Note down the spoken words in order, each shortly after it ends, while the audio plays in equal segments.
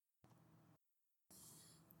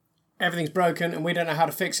everything's broken and we don't know how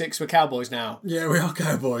to fix it because we're cowboys now. Yeah, we are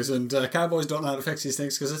cowboys, and cowboys don't know how to fix these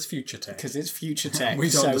things because it's future tech. Because it's future tech. We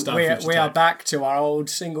don't understand future tech. We are back to our old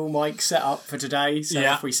single mic setup for today. So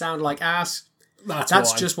if we sound like ass,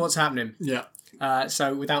 that's just what's happening. Yeah.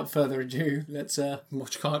 So without further ado, let's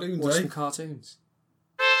watch cartoons. Watch some cartoons.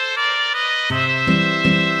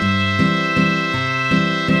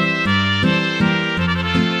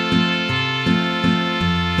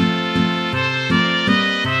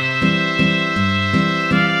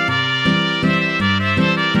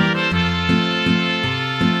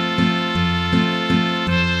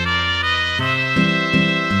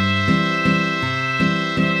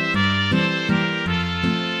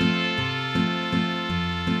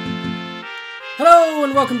 Hello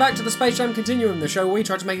and welcome back to the Space Jam Continuum, the show where we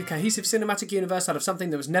try to make a cohesive cinematic universe out of something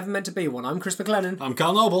that was never meant to be one. I'm Chris McLennan. I'm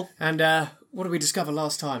Carl Noble. And what did we discover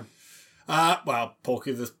last time? Well,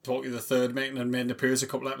 Porky the Third making an appearance a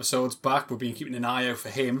couple of episodes back. We've been keeping an eye out for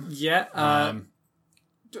him. Yeah.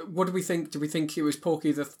 What do we think? Do we think it was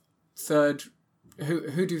Porky the Third?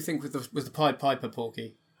 Who do you think was the Pied Piper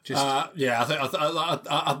Porky?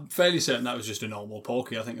 I'm fairly certain that was just a normal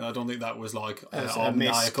Porky. I don't think that was like a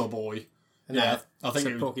maniacal boy. And I think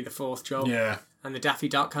it was Porky the Fourth job. Yeah. And the Daffy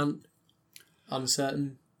Duck Hunt.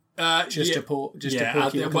 Uncertain. A Porky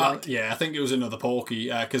lookalike. I think it was another Porky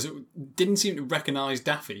because it didn't seem to recognise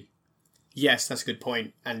Daffy. Yes, that's a good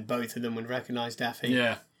point. And both of them would recognise Daffy.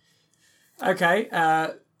 Yeah. Okay.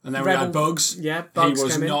 And then we had Bugs. Yeah, Bugs. He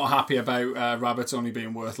was not happy about rabbits only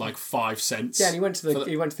being worth like 5 cents. Yeah, and he went to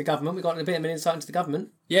the government. We got a bit of an insight into the government.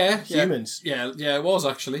 Yeah, humans. Yeah, it was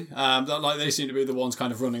actually. They seem to be the ones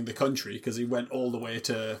kind of running the country because he went all the way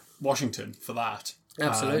to Washington for that.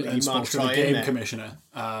 Absolutely, and spoke to the game commissioner.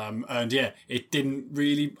 It didn't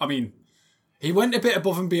really. I mean, he went a bit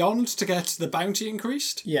above and beyond to get the bounty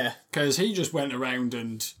increased. Yeah, because he just went around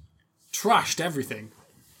and trashed everything.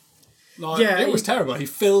 It was terrible. He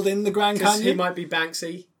filled in the Grand Canyon. He might be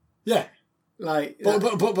Banksy. Yeah. But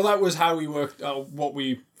that was how he worked. What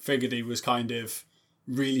we figured he was kind of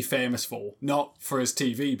really famous for. Not for his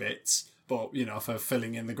TV bits, but, for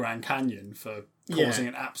filling in the Grand Canyon, for causing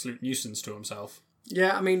an absolute nuisance to himself.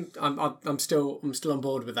 Yeah, I mean, I'm still on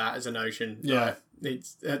board with that as a notion. Yeah.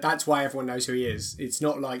 It's that's why everyone knows who he is. It's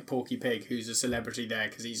not like Porky Pig, who's a celebrity there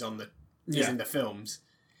because he's in the films.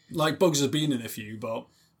 Like Bugs has been in a few, but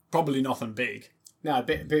probably nothing big. No,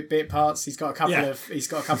 bit parts. He's got a couple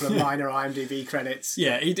of minor IMDb credits.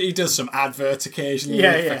 Yeah, he does some adverts occasionally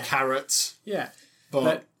for carrots. Yeah,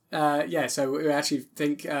 but so we actually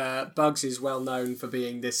think Bugs is well known for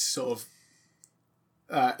being this sort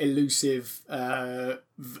of elusive,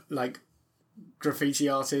 like graffiti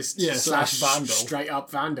artist slash vandal, straight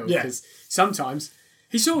up vandal. Because sometimes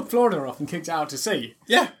he sawed Florida off and kicked it out to sea.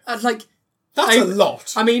 Yeah, that's a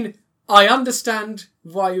lot. I mean, I understand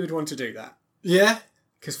why you would want to do that. Yeah.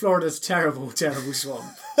 Because Florida's a terrible, terrible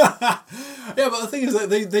swamp. Yeah, but the thing is that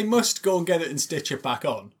they must go and get it and stitch it back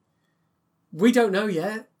on. We don't know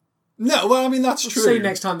yet. No, well, I mean, that's true. See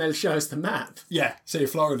next time they'll show us the map. Yeah, see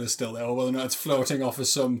if Florida's still there or whether or not it's floating off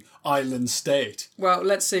as some island state. Well,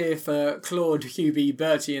 let's see if Claude, Hubie,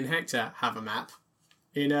 Bertie and Hector have a map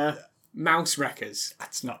in Mouse Wreckers.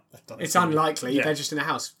 It's unlikely. Yeah. They're just in a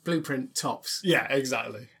house. Blueprint tops. Yeah,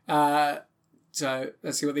 exactly. So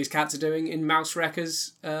let's see what these cats are doing in Mouse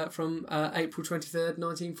Wreckers from April 23rd,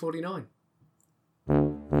 1949.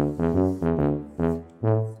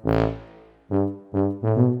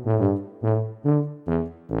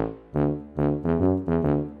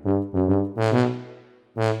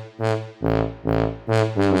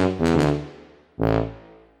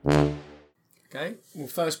 Okay, well,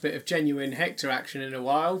 first bit of genuine Hector action in a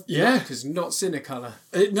while. Yeah, because not Cinecolour.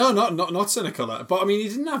 No, not Cinecolour. But I mean, he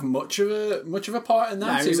didn't have much of a part in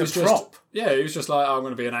that. No, he was a prop. He was just like, I'm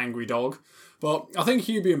going to be an angry dog. But I think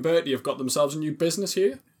Hubie and Bertie have got themselves a new business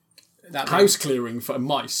here. House clearing for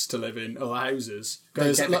mice to live in other houses.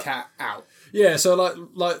 They get the cat out. Yeah, so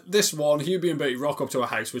like this one, Hubie and Bertie rock up to a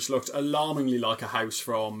house which looked alarmingly like a house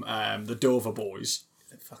from the Dover Boys.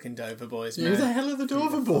 The fucking Dover Boys, man. Who the hell are the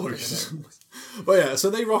Dover Boys? But yeah, so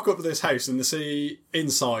they rock up to this house and they see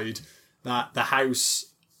inside that the house,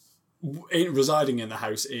 residing in the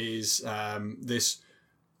house is this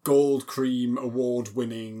gold cream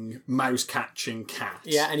award-winning mouse-catching cat.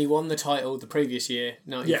 Yeah, and he won the title the previous year,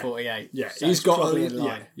 1948. Yeah, so he's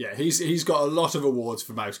got a lot of awards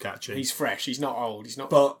for mouse-catching. He's fresh. He's not old. He's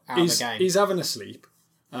not out of the game. He's having a sleep,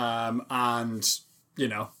 and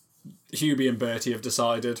Hubie and Bertie have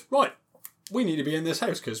decided, right, we need to be in this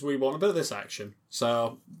house because we want a bit of this action.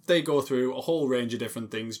 So they go through a whole range of different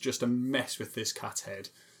things just to mess with this cat's head.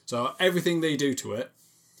 So everything they do to it,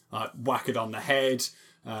 whack it on the head,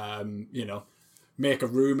 make a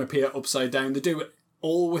room appear upside down. They do it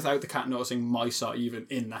all without the cat noticing mice are even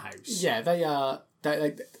in the house. Yeah, they are.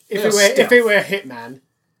 If it were a Hitman,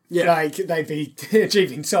 they'd be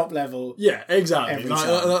achieving top level. Yeah, exactly.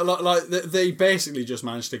 They basically just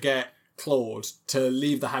managed to get Claude to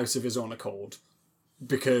leave the house of his own accord.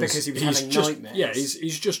 Because he was having nightmares. Yeah,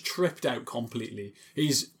 he's just tripped out completely.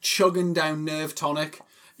 He's chugging down nerve tonic.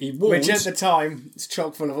 Which at the time, it's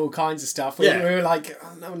chock full of all kinds of stuff. We were like, I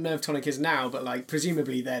don't know what nerve tonic is now, but like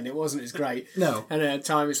presumably then it wasn't as great. No. And at the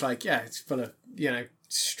time it's like, it's full of,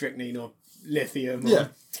 strychnine or lithium or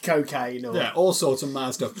cocaine or... Yeah, all sorts of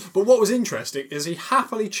mad stuff. But what was interesting is he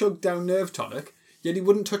happily chugged down nerve tonic, yet he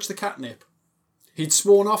wouldn't touch the catnip. He'd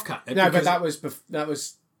sworn off catnip. No, but that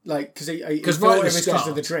was like, because he thought it was because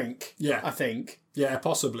of the drink, I think. Yeah,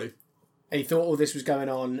 possibly. He thought all this was going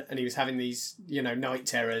on and he was having these, night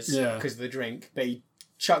terrors because of the drink. But he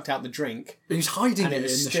chucked out the drink. He was hiding it in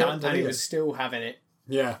the chandelier. And he was still having it.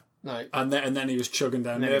 Yeah. Like, and then he was chugging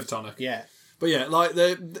down nerve tonic. Yeah. But yeah, like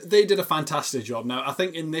they did a fantastic job. Now, I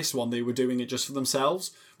think in this one they were doing it just for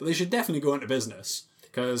themselves. But they should definitely go into business.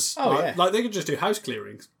 Because they could just do house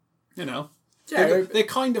clearings. Yeah. They're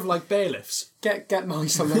kind of like bailiffs. Get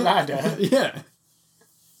mice on the ladder. Yeah.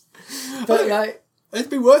 But it'd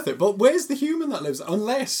be worth it, but where's the human that lives there?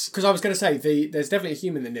 Unless... Because I was going to say, there's definitely a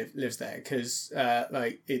human that lives there, because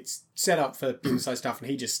it's set up for human-sized stuff and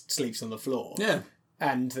he just sleeps on the floor. Yeah.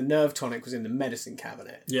 And the nerve tonic was in the medicine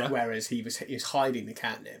cabinet, whereas he was hiding the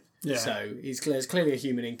catnip. Yeah. So there's clearly a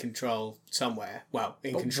human in control somewhere. Well,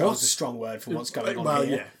 control is a strong word for what's going on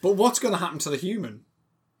here. Yeah. But what's going to happen to the human?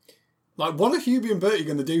 Like, what are Hubie and Bertie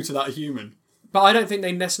going to do to that human? But I don't think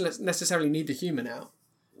they necessarily need the human out.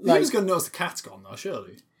 Like, he was going to notice the cat's gone, though,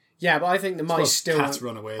 surely. Yeah, but I think the mice still... Cats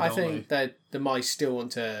run away, I think that the mice still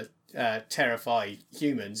want to terrify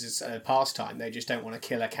humans as a pastime. They just don't want to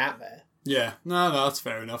kill a cat there. Yeah. No, that's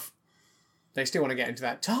fair enough. They still want to get into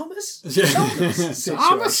that Thomas? Yeah.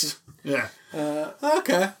 Thomas? Yeah.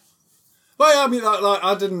 Okay. Well, yeah, I mean, like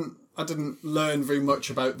I didn't learn very much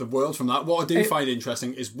about the world from that. What I do find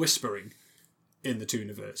interesting is whispering in the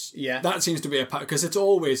Tooniverse. Yeah. That seems to be because it's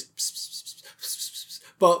always...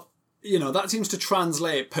 But, that seems to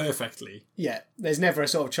translate perfectly. Yeah, there's never a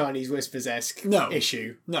sort of Chinese Whispers-esque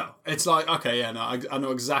issue. No, it's like, okay, I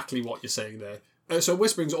know exactly what you're saying there. So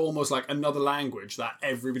whispering's almost like another language that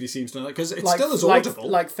everybody seems to know, because it's still as audible.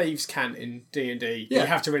 Like thieves' cant in D&D. Yeah. You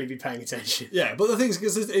have to really be paying attention. Yeah, but the thing is,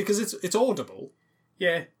 because it's audible.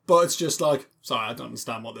 Yeah. But it's just like, sorry, I don't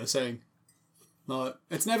understand what they're saying. No,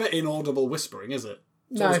 it's never inaudible whispering, is it?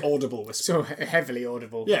 It's always audible whispering. So heavily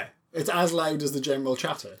audible. Yeah. It's as loud as the general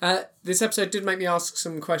chatter. This episode did make me ask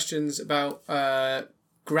some questions about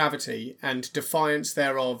gravity and defiance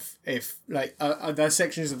thereof. If, like, are there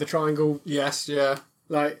sections of the triangle? Yes, yeah.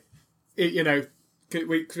 Like, we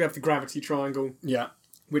have the gravity triangle. Yeah.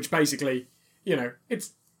 Which basically,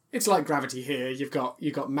 it's like gravity here. You've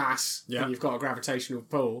got mass and you've got a gravitational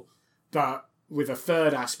pull, but with a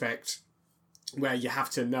third aspect where you have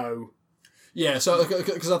to know. Yeah, so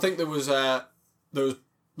because I think there was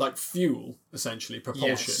like fuel, essentially, propulsion.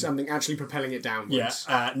 Yes, something actually propelling it downwards.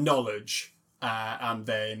 Yeah, knowledge, and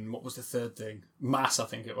then what was the third thing? Mass, I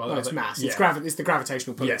think it was. Well, it's mass. Yeah. It's the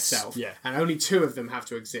gravitational pull itself. Yeah. And only two of them have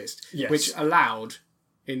to exist. Yes. Which allowed,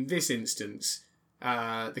 in this instance,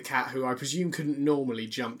 the cat, who I presume couldn't normally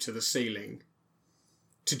jump to the ceiling,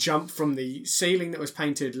 to jump from the ceiling that was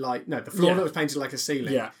painted like... No, the floor that was painted like a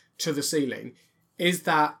ceiling to the ceiling. Is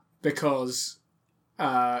that because,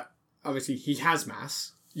 obviously, he has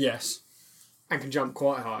mass... Yes. And can jump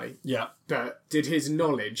quite high. Yeah. But did his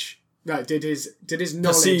knowledge... No, did his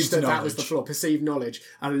knowledge that was the floor, perceived knowledge,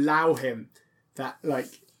 allow him that,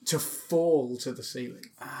 like, to fall to the ceiling?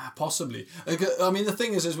 Possibly. I mean, the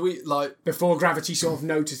thing is we, like... Before gravity sort of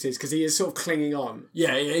notices, because he is sort of clinging on.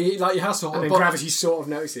 Yeah, he has to... And then gravity sort of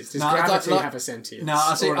notices. Does gravity have a sentience? No,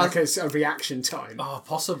 I see... Or like a reaction time? Oh,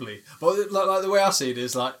 possibly. But, like, the way I see it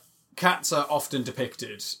is, like, cats are often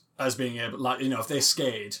depicted... as being able, like, if they're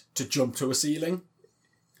scared to jump to a ceiling.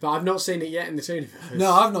 But I've not seen it yet in the Tooniverse.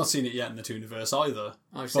 No, I've not seen it yet in the Tooniverse either.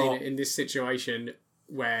 I've seen it in this situation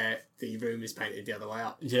where the room is painted the other way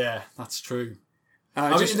up. Yeah, that's true. I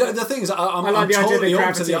mean, the thing is, I'm totally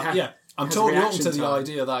open to the I'm totally open to the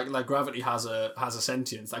idea that like gravity has a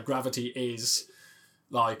sentience. That gravity is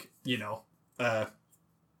like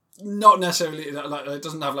not necessarily like it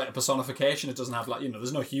doesn't have like a personification. It doesn't have like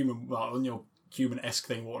there's no human human-esque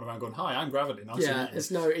thing walking around going, "Hi, I'm gravity." It's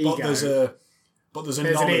no ego. But there's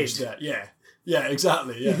a knowledge there. Yeah,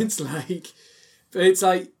 exactly. Yeah, it's like, but it's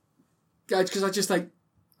like, because I just like,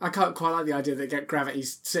 I can't quite like the idea that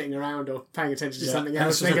Gravity's sitting around or paying attention to something And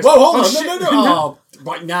else. it's And just he like, goes, whoa, hold on, no. Oh,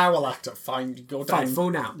 right now I'll act up. Fine, go down. Fine, fall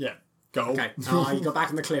now. Yeah, go. Okay. Oh, you got back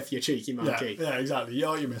on the cliff, you cheeky monkey. Yeah, exactly.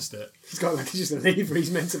 Yeah, you missed it. He's got like just a lever he's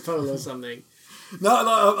meant to pull or something.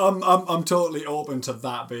 No, I'm totally open to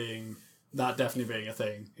that definitely being a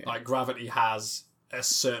thing. Yeah. Like gravity has a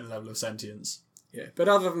certain level of sentience. Yeah, but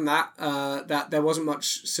other than that, that there wasn't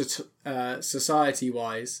much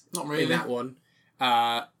society-wise Not really in that one.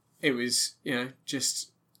 It was,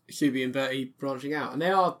 just Hubie and Bertie branching out, and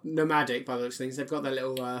they are nomadic by those things. They've got their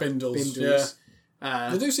little bindles. Yeah.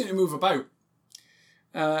 They do seem to move about.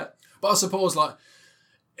 But I suppose, like,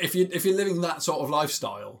 if you're living that sort of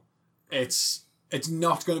lifestyle, it's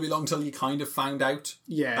not going to be long till you kind of found out.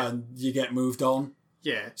 Yeah. And you get moved on.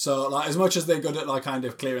 Yeah. So, like, as much as they're good at, like, kind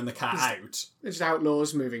of clearing the cat out. They're just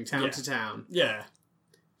outlaws moving town to town. Yeah.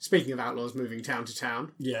 Speaking of outlaws moving town to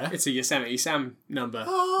town. Yeah. It's a Yosemite Sam number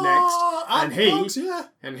next. And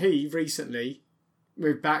he recently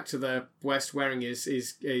moved back to the West wearing his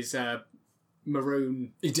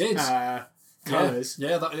maroon. He did. Colours.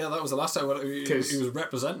 Yeah, that was the last time he was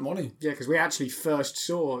representing, wasn't he? Yeah, because we actually first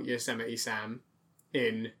saw Yosemite Sam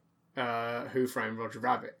in Who Framed Roger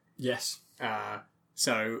Rabbit. Yes.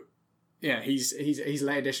 So, yeah, he's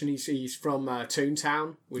late edition. He's from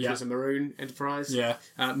Toontown, which was a Maroon enterprise. Yeah.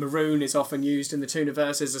 Maroon is often used in the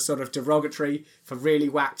Tooniverse as a sort of derogatory for really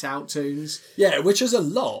whacked out toons. Yeah, which is a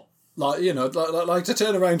lot. Like, like to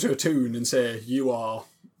turn around to a toon and say you are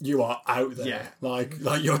out there. Yeah. Like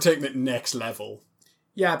you're taking it next level.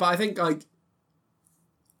 Yeah, but I think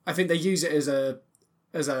they use it as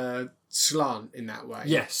a slant in that way.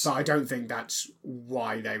 Yes. But I don't think that's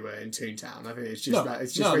why they were in Toontown. I think it's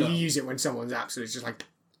just you use it when someone's absolutely just like,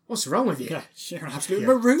 what's wrong with you? Yeah, you're an absolute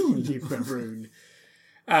maroon. You maroon.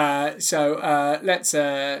 So let's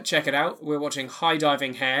check it out. We're watching High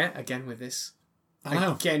Diving Hare again with this.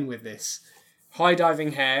 High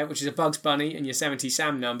Diving Hare, which is a Bugs Bunny and Yosemite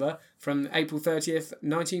Sam number from April 30th,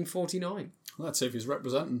 1949. Let's see if he's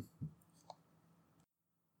representing.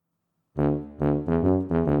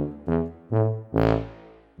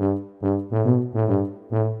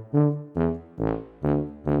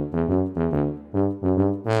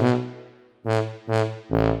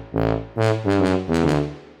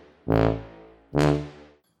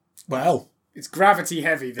 Well, it's gravity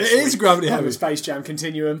heavy this week. It is gravity heavy. The Space Jam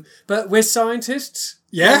Continuum. But we're scientists.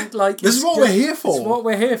 Yeah. Like, this is what we're here for. This is what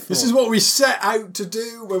we're here for. This is what we set out to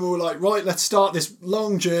do when we were like, right, let's start this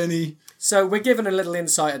long journey. So we're given a little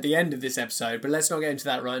insight at the end of this episode, but let's not get into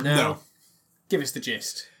that right now. No. Give us the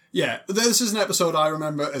gist. Yeah, this is an episode I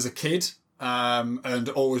remember as a kid and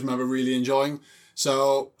always remember really enjoying.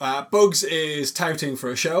 So Bugs is touting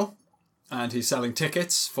for a show. And he's selling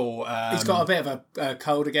tickets for... he's got a bit of a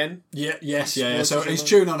cold again. Yeah. So he's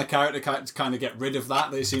chewing on a carrot to kind of get rid of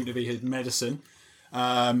that. They seem to be his medicine.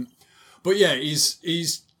 But yeah,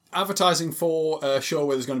 he's advertising for a show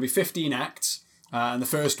where there's going to be 15 acts. And the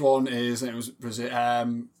first one is... Was it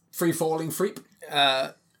Free Falling Freep?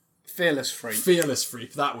 Fearless Freep. Fearless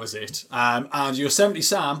Freep, that was it. And Yosemite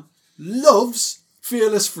Sam loves...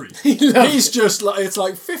 Fearless Freep. He's just like, it's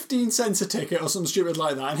like 15 cents a ticket or something stupid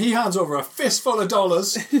like that, and he hands over a fistful of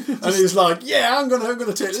dollars, and he's like, "Yeah, I'm gonna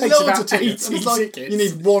take loads of tickets." And it's like, tickets. You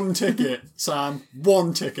need one ticket, Sam.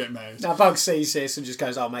 One ticket, mate. Now Bugs sees this and just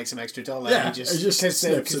goes, "I'll make some extra dollar." Yeah, he just because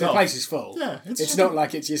the place is full. Yeah, it's not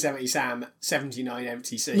like it's Yosemite Sam 79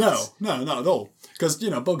 empty seats. No, not at all. Because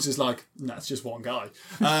Bugs is like, no, it's just one guy.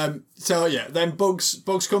 So yeah, then Bugs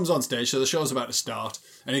comes on stage. So the show's about to start,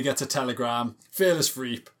 and he gets a telegram. Fearless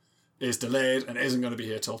Freep is delayed and isn't going to be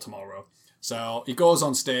here till tomorrow. So he goes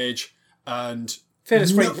on stage and...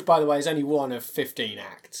 Fearless Freep, by the way, is only one of 15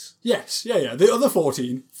 acts. Yes, yeah. The other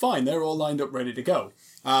 14, fine, they're all lined up ready to go.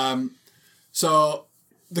 So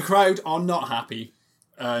the crowd are not happy.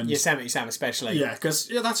 And Yosemite Sam especially. Yeah, because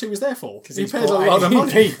that's who he's there for. Because he paid a lot of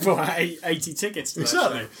money. He bought 80 tickets to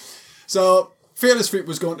exactly. So Fearless Freep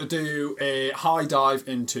was going to do a high dive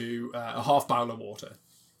into a half barrel of water.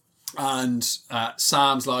 And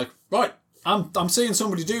Sam's like, right, I'm seeing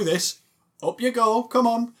somebody do this. Up you go, come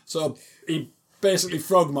on. So he basically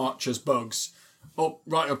frog marches Bugs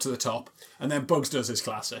right up to the top. And then Bugs does his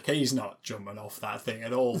classic. He's not jumping off that thing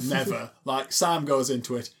at all. Never. Like, Sam goes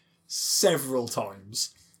into it several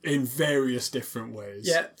times in various different ways.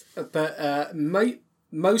 Yeah, but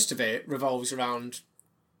most of it revolves around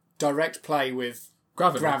direct play with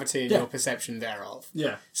gravity and your perception thereof.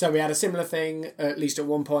 Yeah. So we had a similar thing, at least at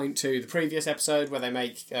one point, to the previous episode where they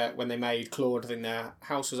when they made Claude think their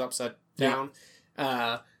house was upside down.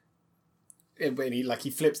 when he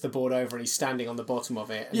flips the board over and he's standing on the bottom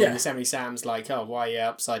of it. And then Yosemite Sam's like, "Oh, why are you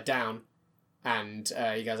upside down?" And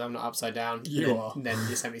he goes, "I'm not upside down." You are. And then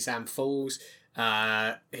Yosemite Sam falls.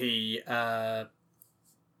 He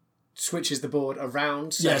switches the board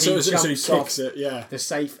around. So he kicks it. The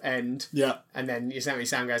safe end. Yeah. And then Yosemite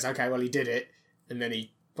Sam goes, "Okay, well, he did it." And then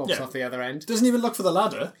he pops off the other end. Doesn't even look for the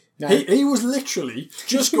ladder. No. He was literally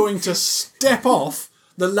just going to step off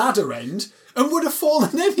the ladder end and would have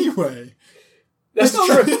fallen anyway. That's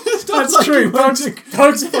true. That's true.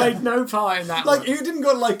 Bugs played no part in that. Like, he didn't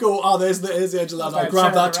there's the edge of the ladder, I'll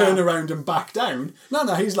grab that, turn around and back down. No,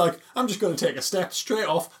 he's like, I'm just going to take a step straight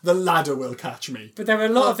off, the ladder will catch me. But there were a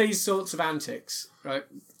lot of these sorts of antics, right?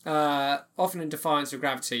 Often in defiance of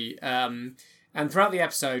gravity. And throughout the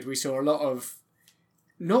episode, we saw a lot of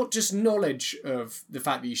not just knowledge of the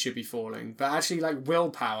fact that you should be falling, but actually like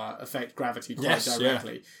willpower affect gravity quite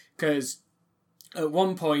directly. Because at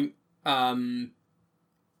one point,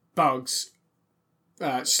 Bugs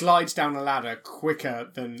slides down a ladder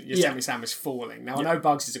quicker than Yosemite Sam is falling. Now, I know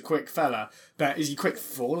Bugs is a quick fella, but is he quick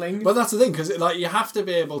falling? But that's the thing, because like you have to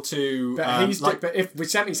be able to... But if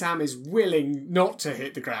Yosemite Sam is willing not to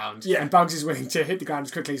hit the ground, and Bugs is willing to hit the ground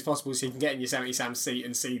as quickly as possible so he can get in Yosemite Sam's seat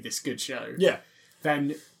and see this good show,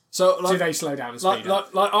 then do they slow down and speed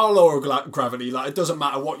up? Like our lower gravity, like it doesn't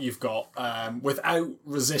matter what you've got, without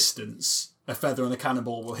resistance... a feather and a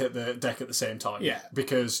cannonball will hit the deck at the same time. Yeah.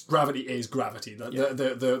 Because gravity is gravity.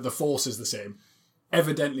 The force is the same.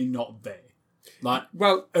 Evidently not there. Like,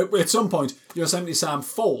 well, at some point, Yosemite Sam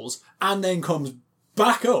falls and then comes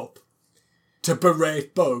back up to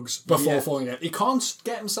berate Bugs before falling again. He can't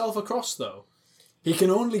get himself across, though. He can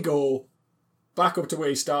only go back up to where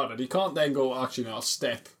he started. He can't then go, actually, no, I'll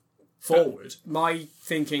step forward. My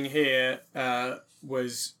thinking here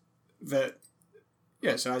was that,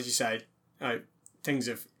 so as you say, things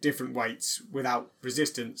of different weights without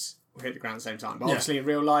resistance will hit the ground at the same time. But obviously in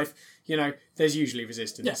real life, there's usually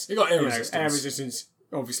resistance. Yes, you got air resistance. Air resistance,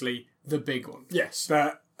 obviously the big one. Yes.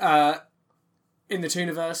 But in the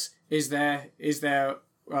Tooniverse, is there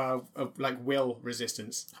like will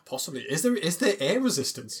resistance? Possibly. Is there air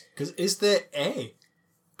resistance? Because is there air?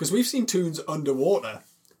 Because we've seen Toons underwater.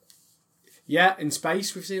 Yeah, in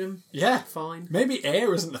space we've seen them. Yeah. Fine. Maybe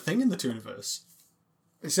air isn't the thing in the Tooniverse.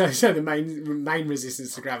 So the main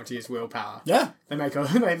resistance to gravity is willpower. Yeah. They make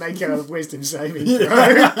a wisdom saving throw.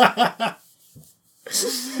 Yeah.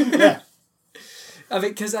 I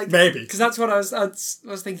think because that's what I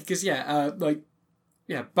was thinking. Because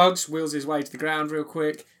Bugs wheels his way to the ground real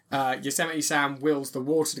quick. Yosemite Sam wills the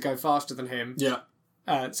water to go faster than him. Yeah.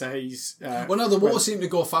 So he's... the water seemed to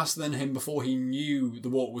go faster than him before he knew the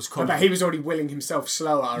water was coming. But he was already willing himself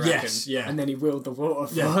slower, I reckon. Yes, yeah. And then he willed the water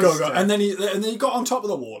faster. Yeah, go. And then he got on top of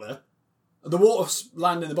the water. The water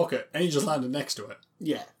landed in the bucket, and he just landed next to it.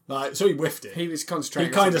 Yeah. So he whiffed it. He was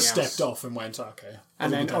concentrating He kind of stepped off and went, okay.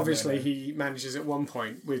 And then obviously he manages at one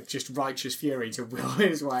point, with just righteous fury, to will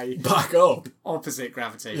his way... back up. Opposite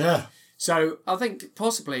gravity. Yeah. So I think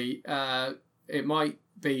possibly it might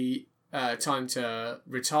be... time to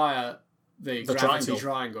retire the gravity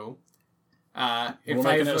triangle. In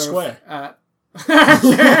favour of a square.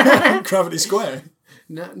 Gravity square.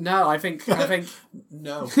 No. I think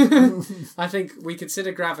no. I think we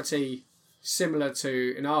consider gravity similar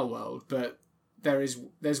to in our world, but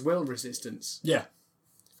there's will resistance. Yeah.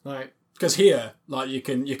 Like because here, like you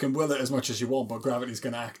can will it as much as you want, but gravity's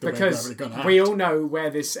going to act the way gravity's going to act. We all know where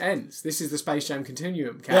this ends. This is the Space Jam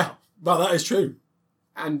continuum, Cal. Yeah. Well, that is true.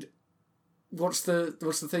 And what's the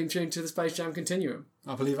theme tune to the Space Jam continuum?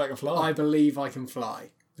 I believe I can fly. I believe I can fly.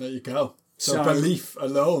 There you go. So belief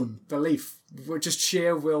alone. Belief. Just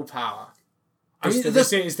sheer willpower. I mean,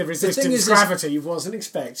 is the resistance gravity wasn't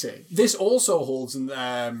expecting. This also holds in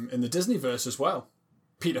the Disneyverse as well.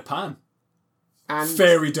 Peter Pan. And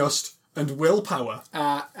fairy dust and willpower.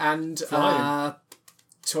 And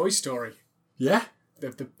Toy Story. Yeah.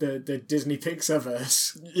 The Disney Pixar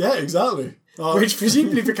verse. Yeah, exactly. Which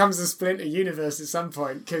presumably becomes a splinter universe at some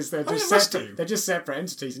point because they're just separate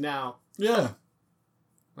entities now. Yeah.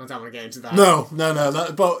 I don't want to get into that. No.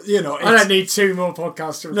 But I don't need 2 more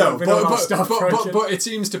podcasts to record but it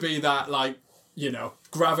seems to be that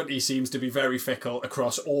gravity seems to be very fickle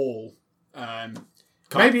across all.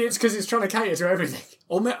 Maybe it's because it's trying to cater to everything.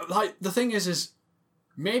 Or the thing is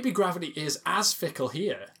maybe gravity is as fickle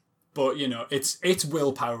here, but its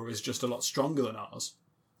willpower is just a lot stronger than ours.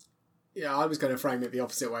 Yeah, I was going to frame it the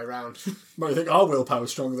opposite way around. Well, you think our willpower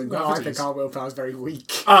is stronger than gravity's? No, I think our willpower is very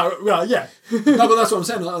weak. Well, yeah. No, but that's what I'm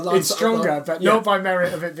saying. It's stronger, but not by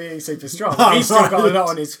merit of it being super strong. He's still got a lot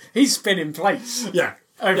on his... He's spinning plates. Yeah.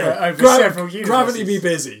 Over several universes. Gravity be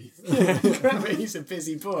busy. Gravity's a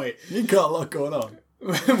busy boy. You got a lot going on.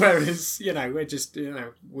 Whereas, we're just,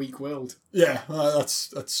 weak-willed. Yeah,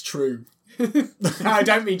 that's true. I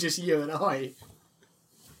don't mean just you and I.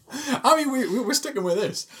 I mean, we're sticking with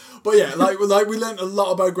this, but yeah, like we learned a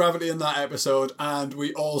lot about gravity in that episode, and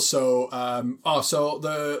we also so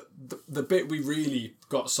the bit we really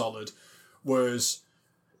got solid was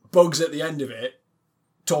Bugs at the end of it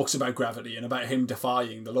talks about gravity and about him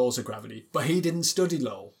defying the laws of gravity, but he didn't study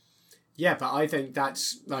law. Yeah, but I think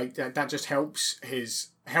that's like that just helps his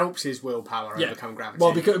willpower overcome gravity.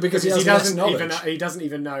 Well, because he doesn't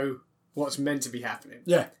even know what's meant to be happening.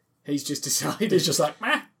 Yeah, he's just decided. He's just like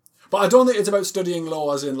meh. But I don't think it's about studying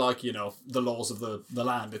law as in like, the laws of the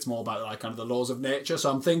land. It's more about like kind of the laws of nature. So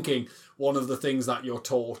I'm thinking one of the things that you're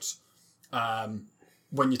taught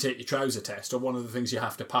when you take your trouser test, or one of the things you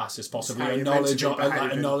have to pass, is possibly a knowledge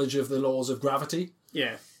of the laws of gravity.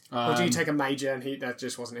 Yeah. Or do you take a major and that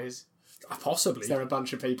just wasn't his? Possibly. Is there a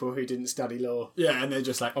bunch of people who didn't study law? Yeah, and they're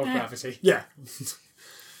just like, gravity. Yeah.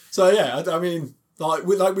 So yeah, I mean,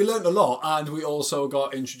 we learned a lot, and we also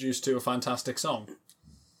got introduced to a fantastic song.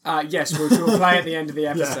 Yes, which we'll play at the end of the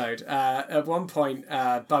episode. Yeah. At one point,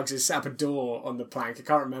 Bugs has set up a door on the plank. I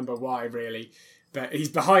can't remember why, really. But he's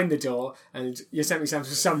behind the door, and Yosemite Sam's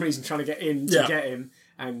for some reason trying to get in to get him,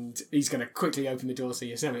 and he's going to quickly open the door so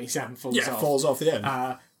Yosemite Sam falls off. Falls off the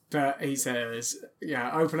end. But he says,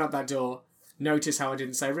 open up that door. Notice how I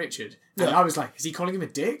didn't say Richard. And I was like, is he calling him a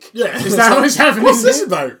dick? Yeah. Is that what's happening? What's this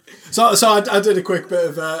about? So I did a quick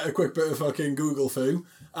bit of fucking Google foo.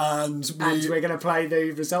 And we're going to play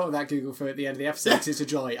the result of that Google foo at the end of the episode, because it's a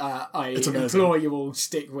joy. I implore you all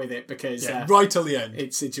stick with it, because right till the end,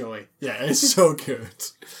 it's a joy. Yeah, it's so good.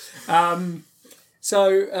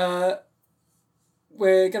 So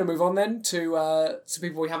we're going to move on then to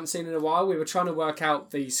people we haven't seen in a while. We were trying to work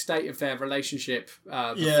out the state of their relationship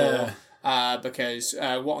before, because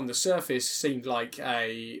what on the surface seemed like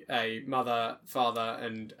a mother, father,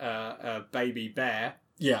 and a baby bear.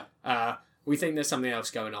 Yeah. We think there's something else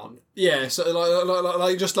going on. Yeah, so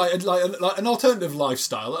like an alternative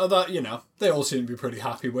lifestyle that they all seem to be pretty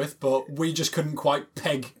happy with, but we just couldn't quite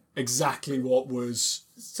peg exactly what was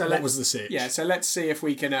the sitch. Yeah, so let's see if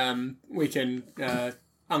we can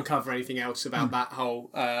uncover anything else about that whole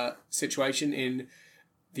situation in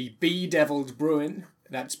the Bedeviled Bruin.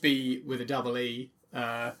 That's B with a double E.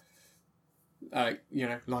 Like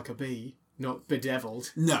a bee. Not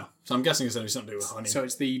bedeviled. No. So I'm guessing it's only something to do with honey. So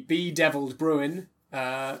it's the Bedeviled Bruin,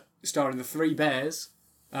 starring the Three Bears,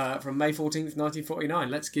 from May 14th, 1949.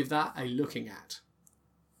 Let's give that a looking at.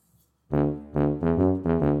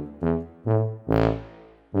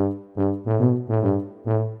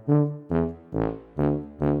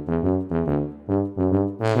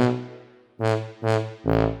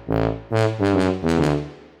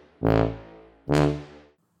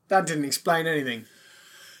 That didn't explain anything.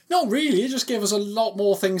 Not really. It just gave us a lot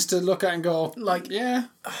more things to look at and go,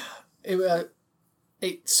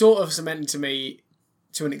 It sort of cemented to me,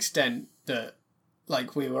 to an extent, that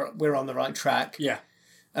we're on the right track. Yeah.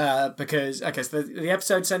 Because so the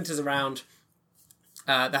episode centres around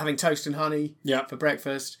they're having toast and honey for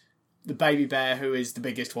breakfast. The baby bear, who is the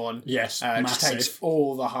biggest one, just takes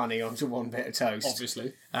all the honey onto one bit of toast.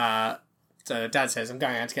 Obviously. So Dad says, "I'm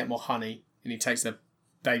going out to get more honey," and he takes the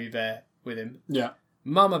baby bear with him. Yeah.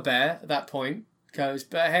 Mama bear at that point goes,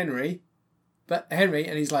 "But Henry,"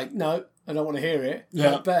 and he's like, "No, I don't want to hear it."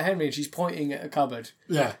 Yeah. But Henry, and she's pointing at a cupboard.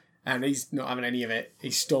 Yeah. And he's not having any of it. He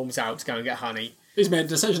storms out to go and get honey. He's made a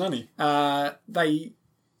decision, hasn't he? They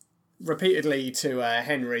repeatedly, to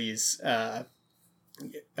Henry's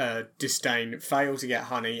disdain, fail to get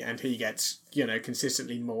honey, and he gets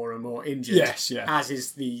consistently more and more injured. Yes, yeah. As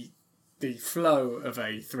is the flow of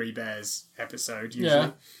a Three Bears episode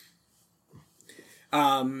usually.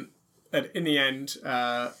 Yeah. But in the end,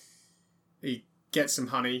 he gets some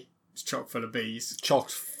honey. It's chock full of bees.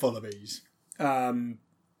 Chocked full of bees.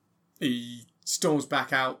 He storms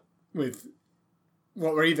back out with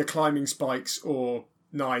what were either climbing spikes or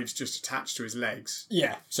knives just attached to his legs.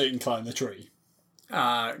 Yeah, so you can climb the tree.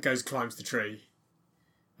 Climbs the tree.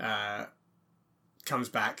 Comes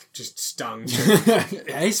back, just stung.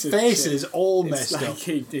 His face is all messed up.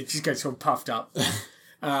 He just goes all puffed up.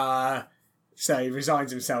 So he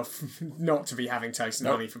resigns himself not to be having toast and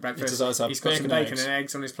honey for breakfast. He's got some bacon and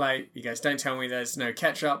eggs on his plate. He goes, "Don't tell me there's no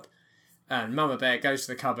ketchup." And Mama Bear goes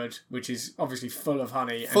to the cupboard, which is obviously full of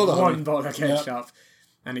honey and one bottle of ketchup,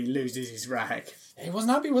 and he loses his rag. He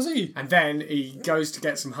wasn't happy, was he? And then he goes to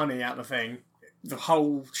get some honey out of the thing. The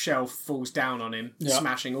whole shelf falls down on him,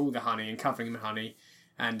 smashing all the honey and covering him in honey.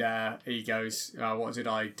 And he goes, "What did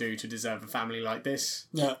I do to deserve a family like this?"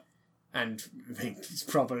 Yeah. and I think it's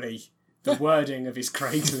probably the wording of his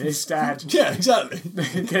Craigslist ad. Yeah, exactly.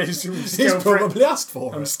 Because He's probably asked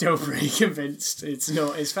for I'm it. still pretty convinced it's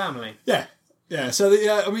not his family. Yeah. Yeah, so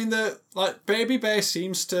Baby Bear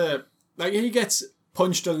seems to, like, he gets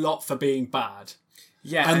punched a lot for being bad.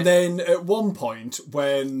 Yeah. And then at one point,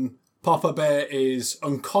 when Papa Bear is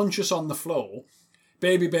unconscious on the floor,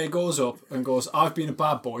 Baby Bear goes up and goes, "I've been a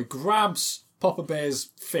bad boy," grabs Papa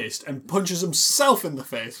Bear's fist and punches himself in the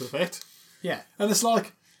face with it. Yeah. And it's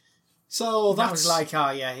like, so That that's... was like,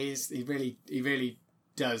 oh yeah, he really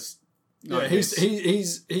does. Yeah,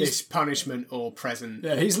 he's this punishment or present.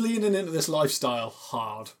 Yeah, he's leaning into this lifestyle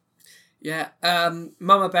hard. Yeah,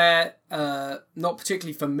 Mama Bear, not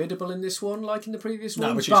particularly formidable in this one, like in the previous one.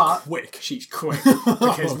 No, but she's quick. She's quick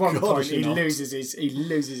because one God, point is she not. he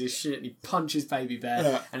loses his shit and he punches Baby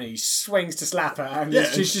Bear and then he swings to slap her and Yeah,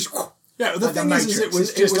 it's just. Yeah, the like thing is it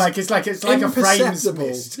was it's like a frame's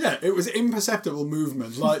missed. Yeah, it was imperceptible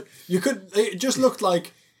movement. Like it just looked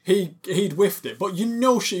like he'd whiffed it, but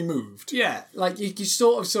she moved. Yeah, like you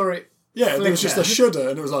sort of saw it. Yeah, there was just a shudder,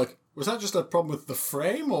 and it was like, was that just a problem with the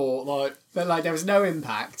frame, or like? But like there was no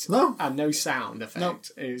impact, no, and no sound effect. No.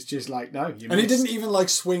 It was just like no, you. And he didn't even like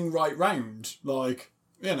swing right round, like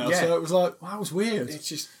Yeah. So it was like, wow, it was weird. It's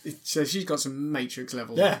just so she's got some Matrix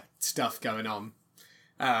level stuff going on.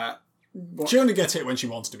 She only gets hit when she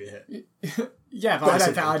wants to be hit. Yeah, but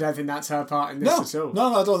I don't think that's her part in this at all.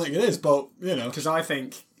 No, I don't think it is. But because I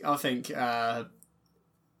think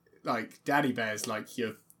like Daddy Bear's like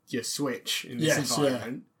your switch in this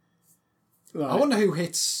environment. Yeah. Like, I wonder who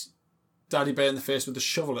hits Daddy Bear in the face with the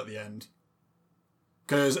shovel at the end.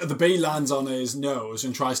 Because the bee lands on his nose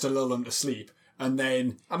and tries to lull him to sleep, and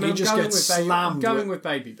then he just gets slammed. I'm going with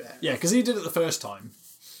Baby Bear. Yeah, because he did it the first time.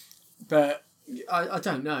 But I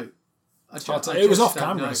don't know. It was off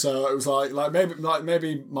camera, so it was like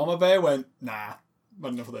maybe Mama Bear went, nah,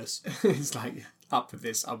 not enough of this. It's like, up with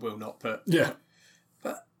this, I will not put. Yeah.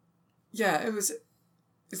 But yeah, it was.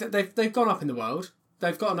 Is that they've gone up in the world.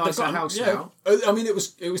 They've got a nicer house now. I mean, it was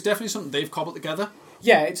definitely something they've cobbled together.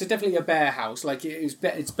 Yeah, it's definitely a bear house. Like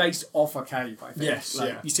it's based off a cave, I think. Yes,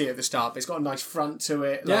 You see it at the start, but it's got a nice front to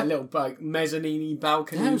it, like a little mezzanine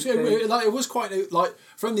balcony. Yeah, it was quite like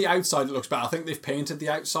from the outside it looks better. I think they've painted the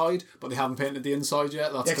outside, but they haven't painted the inside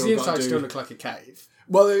yet. That's because the inside still look like a cave.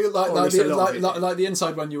 Well, like the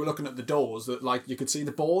inside when you were looking at the doors, that like you could see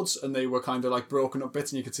the boards and they were kind of like broken up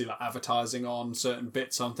bits, and you could see like advertising on certain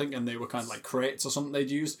bits, something, and they were kind of like crates or something they'd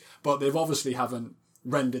used, but they've obviously haven't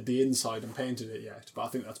rendered the inside and painted it yet. But I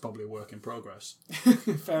think that's probably a work in progress.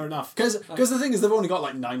 Fair enough. Because the thing is, they've only got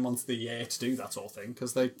like 9 months of the year to do that sort of thing.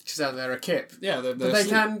 Because they're a kip. Yeah, but they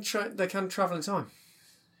can travel in time.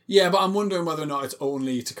 Yeah, but I'm wondering whether or not it's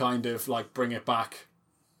only to kind of like bring it back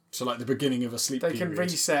to like the beginning of a sleep period. They can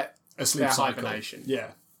reset a sleep cycle. Hibernation.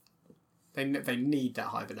 Yeah. They need that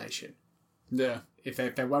hibernation. Yeah. If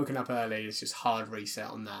they're woken up early, it's just hard reset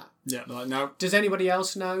on that. Yeah. Like now, does anybody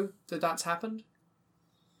else know that that's happened?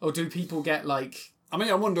 Or do people get like? I mean,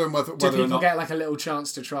 I'm wondering whether people get like a little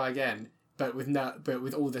chance to try again, but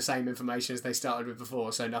with all the same information as they started with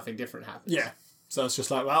before, so nothing different happens. Yeah. So it's just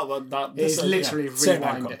like, well, it's literally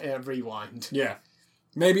rewind. Yeah.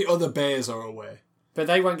 Maybe other bears are aware. But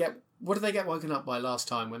they won't get. What did they get woken up by last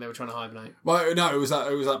time when they were trying to hibernate? Well, no, it was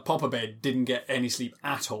that Papa Bear didn't get any sleep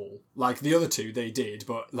at all. Like the other two, they did,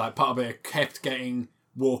 but like Papa Bear kept getting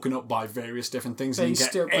woken up by various different things and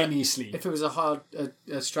didn't get any sleep. If it was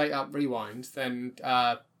a straight up rewind, then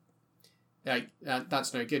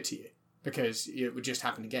that's no good to you because it would just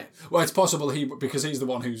happen again. Well, it's possible because he's the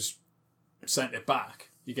one who's sent it back.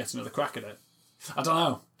 He gets another crack at it. I don't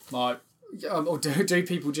know. Like. Or do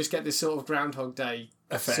people just get this sort of Groundhog Day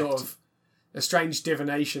effect? Sort of a strange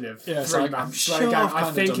divination of 3 months.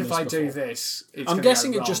 I think if I do this, I'm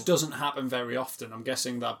guessing it just doesn't happen very often. I'm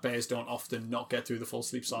guessing that bears don't often not get through the full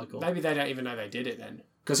sleep cycle. Maybe they don't even know they did it then.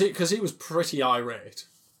 Because he was pretty irate,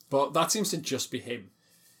 but that seems to just be him.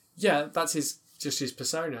 Yeah, that's just his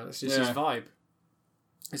persona. That's just his vibe.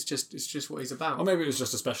 It's just what he's about. Or maybe it was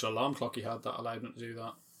just a special alarm clock he had that allowed him to do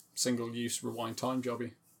that single-use rewind time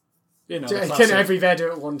jobby. You know, can every bear do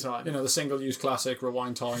it at one time? You know, the single-use classic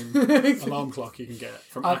rewind time alarm clock you can get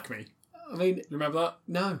from Acme. I mean... You remember that?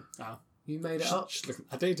 No. Oh. You made it up.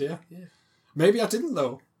 I did, yeah. Yeah. Maybe I didn't,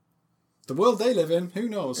 though. The world they live in, who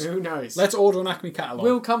knows? Who knows? Let's order an Acme catalogue.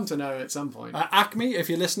 We'll come to know at some point. Acme, if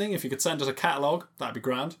you're listening, if you could send us a catalogue, that'd be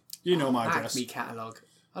grand. You know my address. Acme catalogue.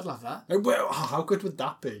 I'd love that. Well, how good would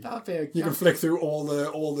that be? That'd be you can flick through all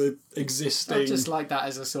the existing... I'd just like that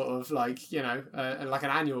as a sort of like, like an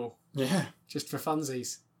annual... Yeah. Just for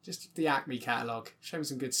funsies. Just the Acme catalogue. Show me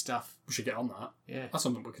some good stuff. We should get on that. Yeah. That's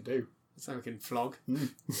something we could do. So we can flog.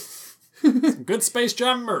 Some good Space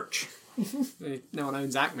Jam merch. No one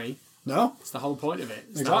owns Acme. No? It's the whole point of it.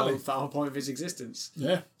 It's Exactly. the whole point of its existence.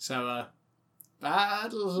 Yeah. So,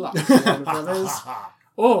 bad luck, Warner Brothers.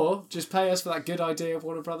 Or just pay us for that good idea of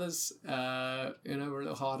Warner Brothers. We're a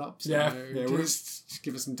little hard up. So just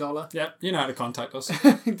give us some dollar. Yeah, you know how to contact us.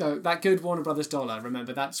 That good Warner Brothers dollar.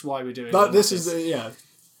 Remember, that's why we're doing This is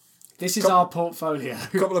our portfolio.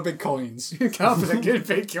 A couple of big coins. A couple of good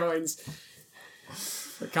big coins.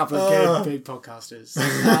 A couple of good big podcasters.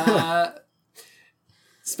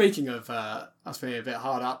 Speaking of us being a bit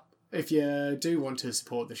hard up, if you do want to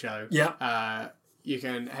support the show, you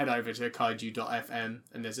can head over to kaiju.fm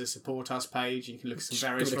and there's a support us page. You can look at some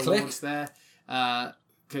various rewards there.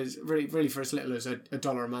 Because really for as little as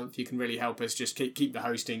 $1 a month, you can really help us just keep the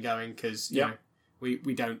hosting going. Because you know,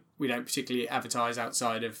 we don't particularly advertise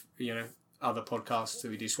outside of other podcasts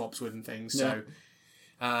that we do swaps with and things. So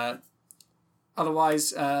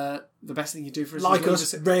otherwise, the best thing you do for us like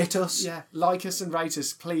us, rate us. Yeah, like us and rate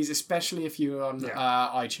us, please, especially if you're on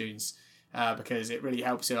iTunes, because it really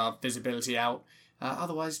helps our visibility out.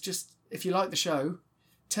 Otherwise, just if you like the show,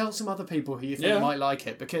 tell some other people who you think might like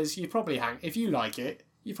it, because if you like it,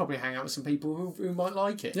 you probably hang out with some people who might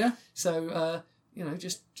like it. Yeah. So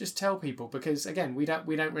just tell people, because again, we don't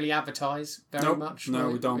really advertise very much.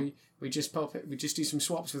 No, we don't. We just pop it. We just do some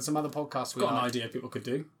swaps with some other podcasts. Got an idea people could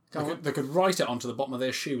do. They could write it onto the bottom of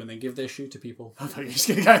their shoe and then give their shoe to people. I thought you were just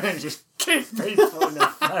going to go there and just kick people in the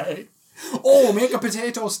face. Or make a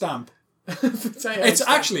potato stamp. It's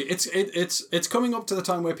coming up to the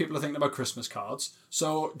time where people are thinking about Christmas cards.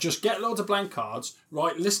 So just get loads of blank cards,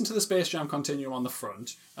 listen to the Space Jam Continuum on the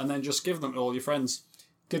front, and then just give them to all your friends.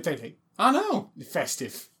 Good thinking. I know.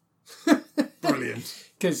 Festive. Brilliant.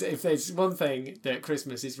 Because if there's one thing that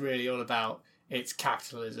Christmas is really all about, it's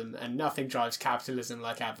capitalism, and nothing drives capitalism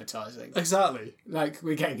like advertising. Exactly. Like,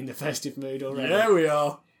 we're getting in the festive mood already. Yeah, we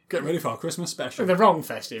are. Get ready for our Christmas special. The wrong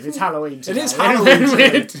festive. It's Halloween today. It is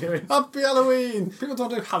Halloween today. Happy Halloween. People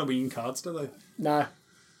don't do Halloween cards, do they? No.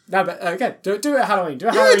 No, but again, do it at Halloween. Do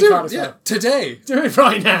a Halloween card as well. Today. Do it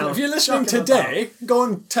right now. If you're listening today, go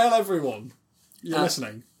and tell everyone you're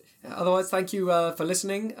listening. Otherwise, thank you for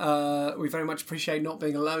listening. We very much appreciate not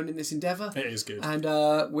being alone in this endeavour. It is good. And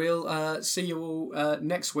we'll see you all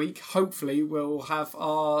next week. Hopefully, we'll have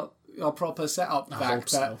our proper setup back. I hope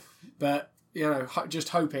so. But just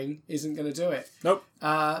hoping isn't going to do it. Nope.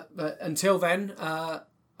 But until then,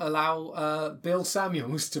 allow Bill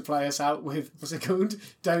Samuels to play us out with, what's it called?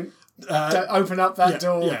 Don't open up that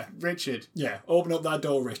door, Richard. Yeah, open up that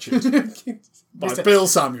door, Richard. By Bill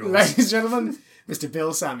Samuels. Ladies and gentlemen, Mr.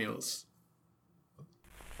 Bill Samuels.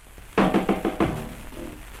 Oh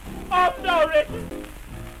no, Richard!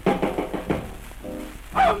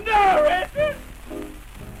 Oh no, Richard!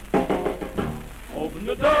 Open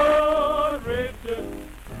the door, Richard.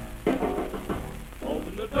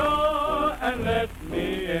 Open the door and let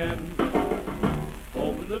me in.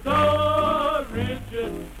 Open the door,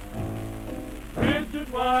 Richard. Richard,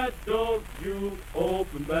 why don't you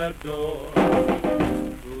open that door?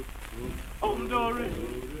 Open the door, Richard.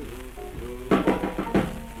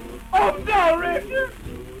 Open the door, Richard.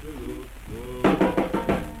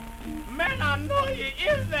 Man, I know you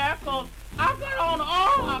is there, 'cause I got on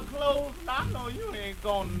all my clothes and I know you ain't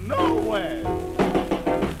going nowhere.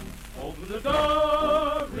 Open the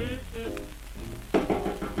door, Richard.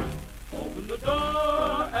 Open the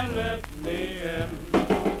door and let me in.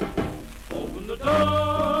 Open the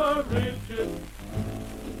door, Richard.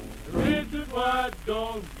 Richard, why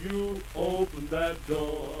don't you open that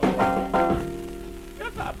door?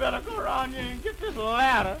 Guess I better go around here and get this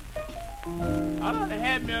ladder. I done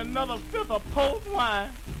had me another fifth of port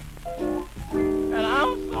wine. And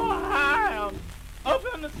I'm so high, I'm up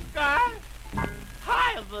in the sky,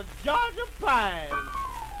 high as a Georgia pine.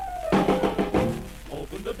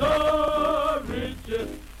 Open the door, Richard.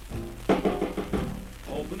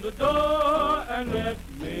 Open the door and let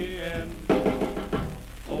me in.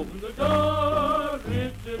 Open the door,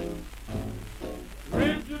 Richard.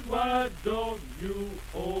 Richard, why don't you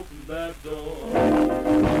open that door?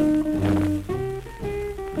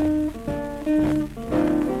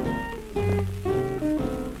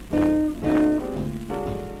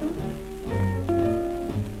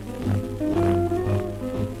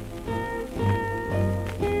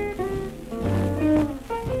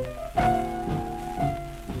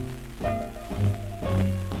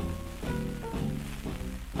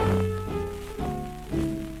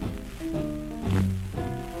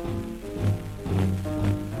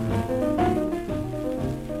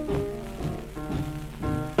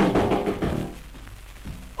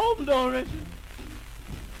 Open the door, Richard.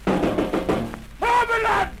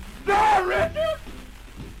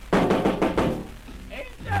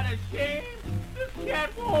 ashamed. This cat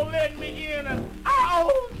won't let me in, and I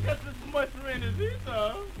owe just as much rent as he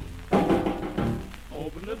does.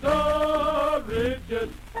 Open the door, Richard.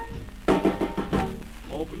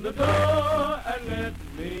 Open the door and let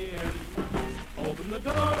me in. Open the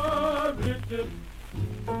door, Richard.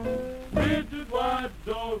 Richard, why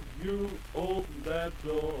don't you open that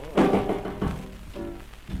door?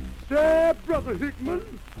 Say, Brother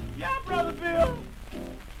Hickman, Yeah, Brother Bill.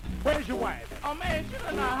 where's your wife? Oh, man, she's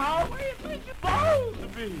in the house. Where you think she's supposed to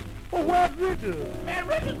be? Oh, where's Richard? Man,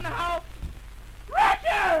 Richard's in the house.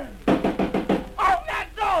 Richard!